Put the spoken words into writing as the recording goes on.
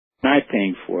I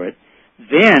paying for it.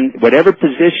 Then, whatever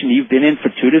position you've been in for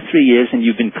 2 to 3 years and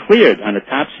you've been cleared on a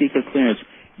top secret clearance,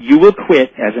 you will quit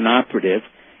as an operative,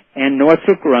 and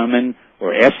Northrop Grumman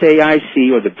or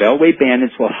SAIC or the Beltway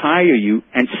Bandits will hire you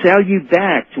and sell you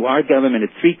back to our government at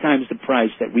 3 times the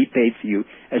price that we paid for you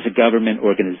as a government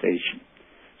organization.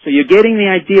 So you're getting the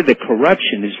idea that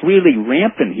corruption is really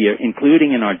rampant here,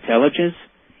 including in our intelligence,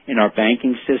 in our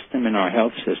banking system, in our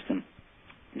health system,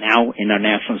 now in our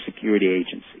National Security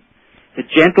Agency. The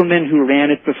gentleman who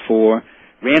ran it before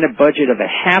ran a budget of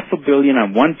 $500 million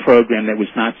on one program that was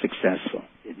not successful.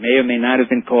 It may or may not have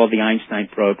been called the Einstein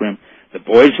program. The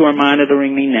boys who are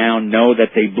monitoring me now know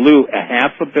that they blew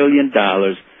 $500 million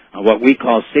on what we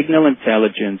call signal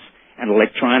intelligence and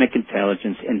electronic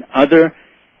intelligence and other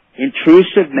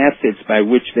intrusive methods by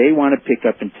which they want to pick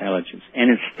up intelligence.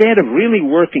 And instead of really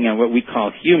working on what we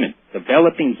call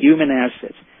developing human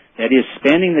assets, that is,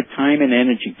 spending the time and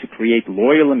energy to create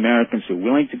loyal Americans who are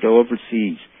willing to go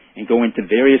overseas and go into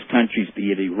various countries, be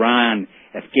it Iran,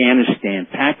 Afghanistan,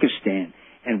 Pakistan,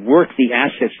 and work the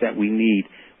assets that we need,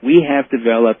 we have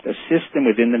developed a system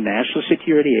within the National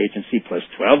Security Agency plus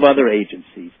 12 other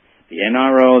agencies, the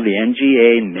NRO, the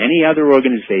NGA, and many other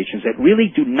organizations that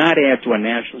really do not add to our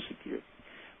national security,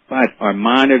 but are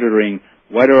monitoring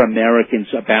what are Americans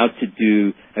about to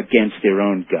do against their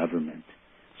own government.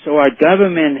 So our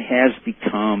government has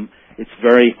become its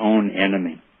very own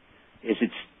enemy. Is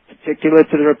it particular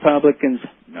to the Republicans?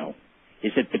 No.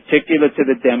 Is it particular to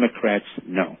the Democrats?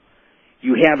 No.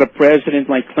 You have a president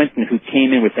like Clinton who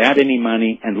came in without any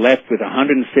money and left with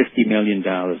 $150 million.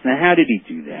 Now, how did he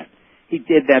do that? He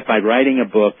did that by writing a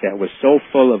book that was so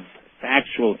full of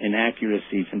factual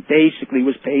inaccuracies and basically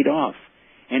was paid off.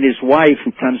 And his wife,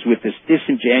 who comes with this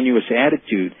disingenuous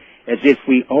attitude, as if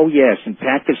in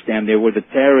Pakistan there were the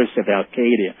terrorists of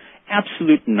Al-Qaeda.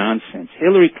 Absolute nonsense.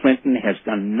 Hillary Clinton has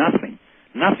done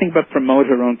nothing but promote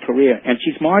her own career, and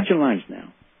she's marginalized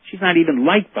now. She's not even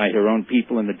liked by her own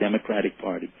people in the Democratic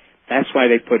Party. That's why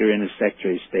they put her in as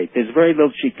Secretary of State. There's very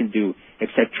little she can do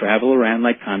except travel around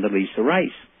like Condoleezza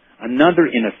Rice, another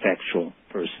ineffectual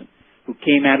person who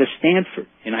came out of Stanford,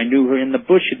 and I knew her in the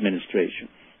Bush administration.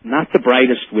 Not the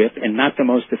brightest whip and not the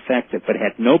most effective, but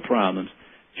had no problems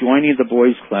joining the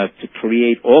Boys Club to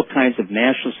create all kinds of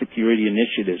national security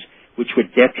initiatives which were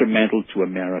detrimental to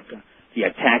America. The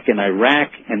attack in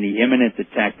Iraq and the imminent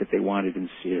attack that they wanted in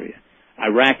Syria.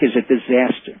 Iraq is a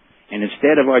disaster. And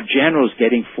instead of our generals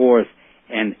getting forth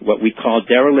and what we call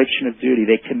dereliction of duty,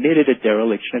 they committed a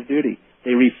dereliction of duty.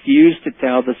 They refused to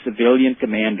tell the civilian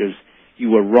commanders,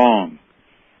 you were wrong.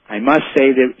 I must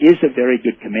say there is a very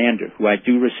good commander who I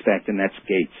do respect, and that's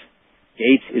Gates.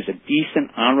 Gates is a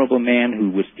decent, honorable man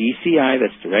who was DCI,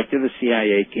 that's director of the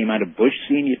CIA, came out of Bush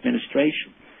Senior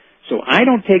administration. So I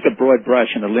don't take a broad brush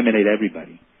and eliminate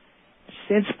everybody.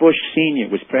 Since Bush Senior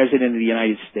was president of the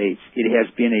United States, it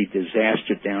has been a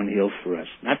disaster downhill for us.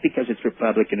 Not because it's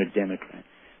Republican or Democrat.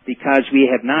 Because we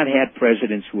have not had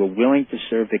presidents who are willing to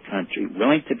serve the country,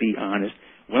 willing to be honest,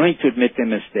 willing to admit their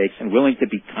mistakes, and willing to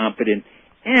be competent,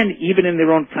 and even in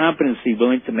their own competency,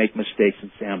 willing to make mistakes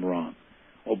and say, I'm wrong.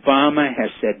 Obama has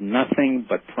said nothing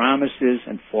but promises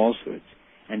and falsehoods,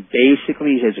 and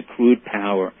basically has accrued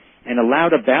power and allowed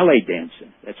a ballet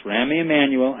dancer. That's Rami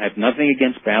Emanuel. I have nothing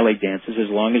against ballet dancers as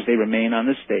long as they remain on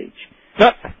the stage.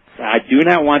 I do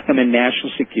not want them in national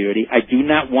security. I do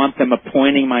not want them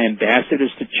appointing my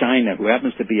ambassadors to China, who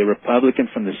happens to be a Republican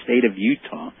from the state of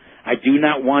Utah. I do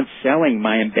not want selling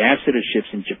my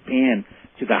ambassadorships in Japan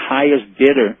to the highest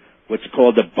bidder, what's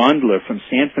called a bundler from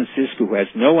San Francisco, who has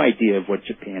no idea of what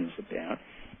Japan is about,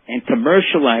 and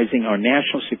commercializing our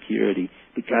national security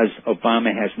because Obama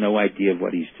has no idea of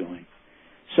what he's doing.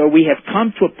 So we have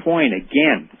come to a point,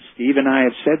 again, Steve and I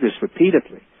have said this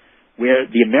repeatedly, where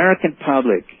the American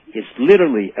public is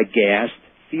literally aghast,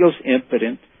 feels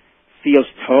impotent, feels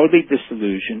totally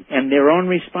disillusioned, and their own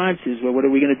response is, well, what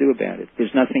are we going to do about it?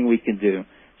 There's nothing we can do.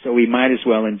 So we might as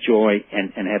well enjoy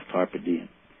and have carpe diem.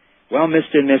 Well,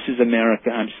 Mr. and Mrs.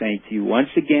 America, I'm saying to you, once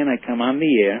again, I come on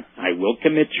the air. I will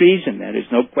commit treason. That is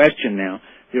no question now.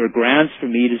 There are grounds for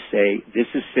me to say this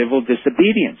is civil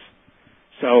disobedience.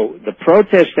 So the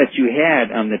protest that you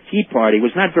had on the Tea Party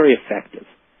was not very effective.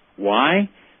 Why?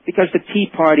 Because the Tea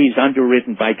Party is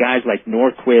underwritten by guys like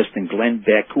Norquist and Glenn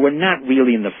Beck, who are not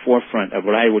really in the forefront of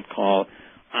what I would call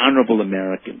honorable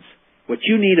Americans. What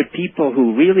you need are people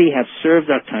who really have served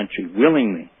our country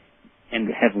willingly and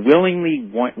have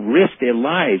willingly risked their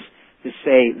lives to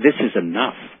say, this is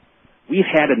enough. We've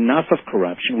had enough of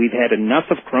corruption. We've had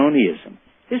enough of cronyism.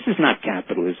 This is not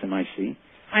capitalism, I see.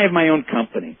 I have my own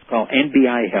company. It's called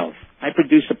NBI Health. I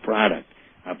produce a product.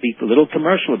 I'll be a little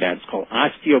commercial about it. It's called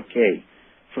Osteo-K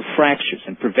for fractures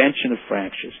and prevention of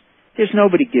fractures. There's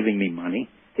nobody giving me money.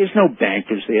 There's no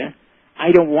bankers there.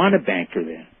 I don't want a banker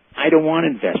there. I don't want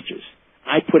investors.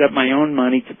 I put up my own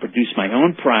money to produce my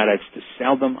own products, to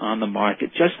sell them on the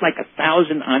market, just like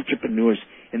 1,000 entrepreneurs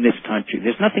in this country.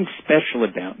 There's nothing special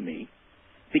about me,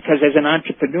 because as an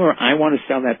entrepreneur, I want to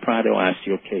sell that product,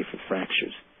 Osteo-K, for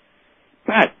fractures.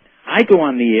 But I go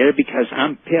on the air because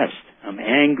I'm pissed. I'm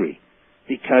angry.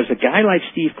 Because a guy like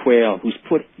Steve Quayle, who's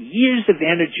put years of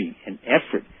energy and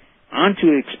effort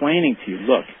onto explaining to you,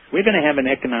 look, we're going to have an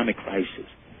economic crisis.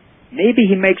 Maybe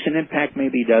he makes an impact,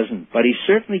 maybe he doesn't, but he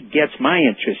certainly gets my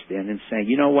interest in and saying,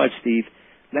 you know what, Steve,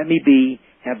 let me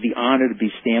have the honor to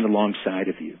stand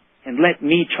alongside of you. And let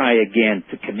me try again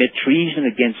to commit treason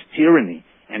against tyranny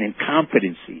and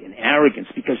incompetency and arrogance,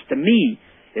 because to me,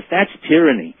 if that's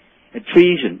tyranny and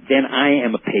treason, then I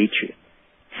am a patriot.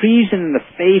 Treason in the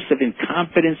face of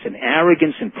incompetence and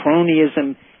arrogance and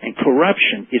cronyism and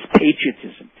corruption is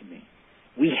patriotism to me.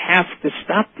 We have to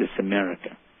stop this,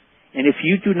 America. And if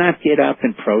you do not get up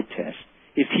and protest,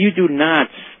 if you do not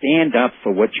stand up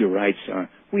for what your rights are,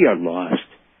 we are lost.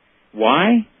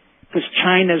 Why? Because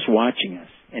China's watching us.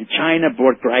 And China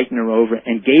brought Greitner over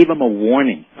and gave him a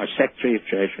warning, our Secretary of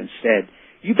Treasury, and said,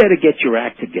 you better get your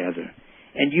act together.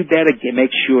 And you better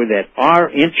make sure that our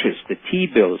interest, the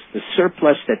T-bills, the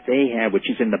surplus that they have, which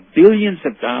is in the billions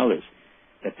of dollars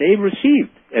that they've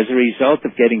received as a result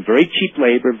of getting very cheap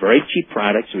labor, very cheap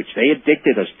products, which they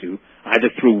addicted us to, either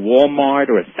through Walmart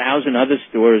or 1,000 other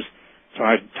stores,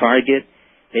 Target.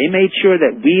 They made sure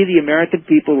that we, the American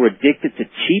people, were addicted to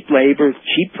cheap labor,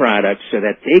 cheap products, so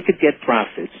that they could get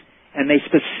profits. And they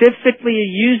specifically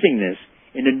are using this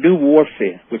in a new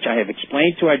warfare, which I have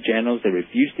explained to our generals. They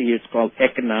refuse to hear. It's called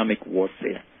economic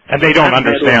warfare. And they don't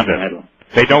understand it.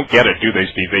 They don't get it, do they,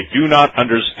 Steve? They do not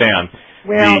understand.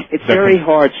 Well, it's very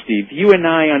hard, Steve. You and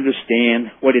I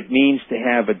understand what it means to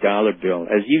have a dollar bill,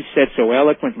 as you've said so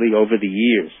eloquently over the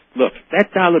years. Look, that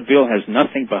dollar bill has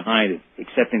nothing behind it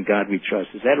except in God we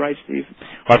trust. Is that right, Steve?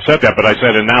 Well, I've said that, but I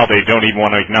said, and now they don't even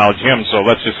want to acknowledge him, so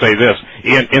let's just say this.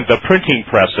 In the printing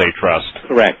press, they trust.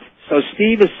 Correct. So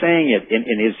Steve is saying it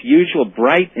in his usual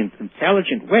bright and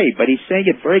intelligent way, but he's saying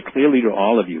it very clearly to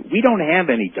all of you. We don't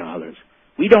have any dollars.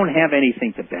 We don't have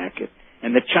anything to back it.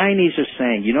 And the Chinese are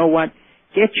saying, you know what?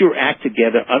 Get your act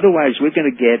together, otherwise we're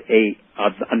going to get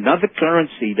another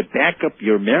currency to back up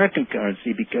your American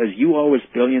currency because you owe us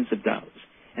billions of dollars.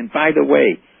 And by the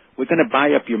way, we're going to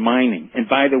buy up your mining. And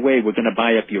by the way, we're going to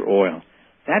buy up your oil.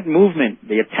 That movement,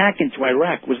 the attack into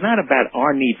Iraq, was not about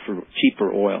our need for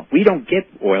cheaper oil. We don't get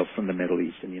oil from the Middle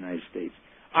East and the United States.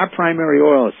 Our primary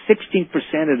oil, 16%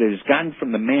 of it is gotten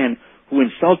from the man who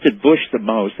insulted Bush the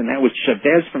most, and that was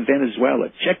Chavez from Venezuela.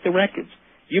 Check the records.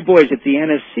 You boys at the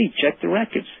NSC, check the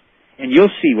records, and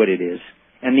you'll see what it is.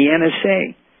 And the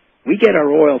NSA, we get our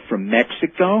oil from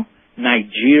Mexico,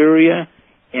 Nigeria,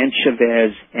 and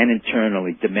Chavez, and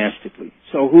internally, domestically.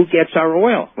 So who gets our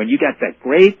oil? When you got that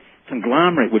great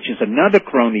conglomerate, which is another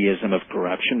cronyism of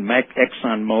corruption,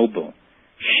 ExxonMobil,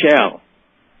 Shell,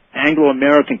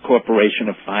 Anglo-American Corporation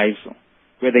of Faisal,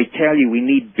 where they tell you we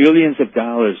need billions of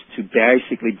dollars to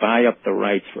basically buy up the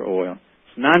rights for oil.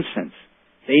 It's nonsense.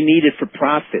 They need it for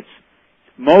profits.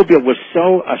 Mobil was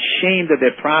so ashamed of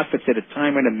their profits at a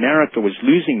time when America was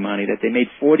losing money that they made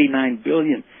 $49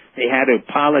 billion. They had to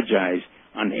apologize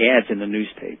on ads in the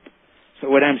newspaper. So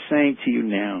what I'm saying to you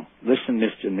now, listen,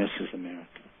 Mr. and Mrs. America.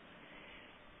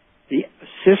 The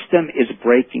system is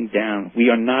breaking down. We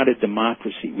are not a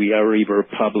democracy. We are a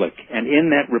republic. And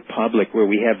in that republic where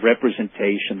we have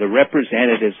representation, the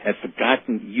representatives have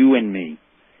forgotten you and me.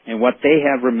 And what they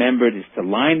have remembered is to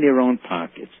line their own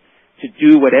pockets, to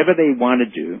do whatever they want to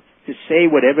do, to say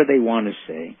whatever they want to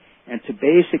say, and to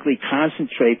basically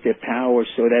concentrate their power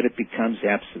so that it becomes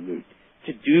absolute.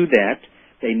 To do that,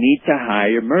 they need to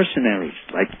hire mercenaries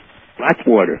like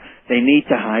Blackwater. They need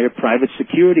to hire private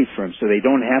security firms so they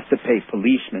don't have to pay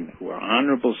policemen who are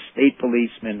honorable state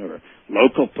policemen or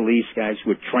local police guys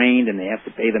who are trained and they have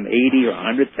to pay them $80,000 or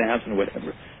 $100,000 or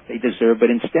whatever they deserve. But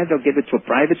instead they'll give it to a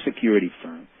private security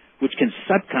firm which can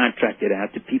subcontract it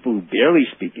out to people who barely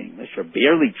speak English or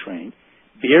barely trained,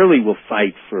 barely will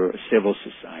fight for a civil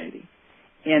society.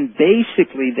 And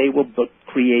basically they will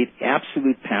create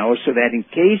absolute power so that in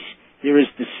case there is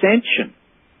dissension,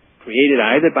 created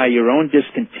either by your own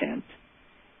discontent,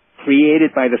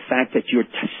 created by the fact that you're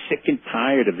sick and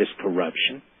tired of this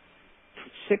corruption,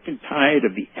 sick and tired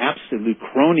of the absolute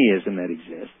cronyism that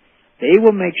exists, they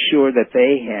will make sure that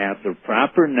they have the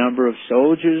proper number of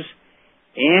soldiers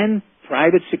and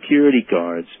private security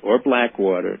guards or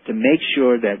Blackwater to make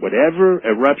sure that whatever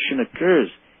eruption occurs,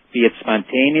 be it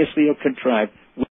spontaneously or contrived,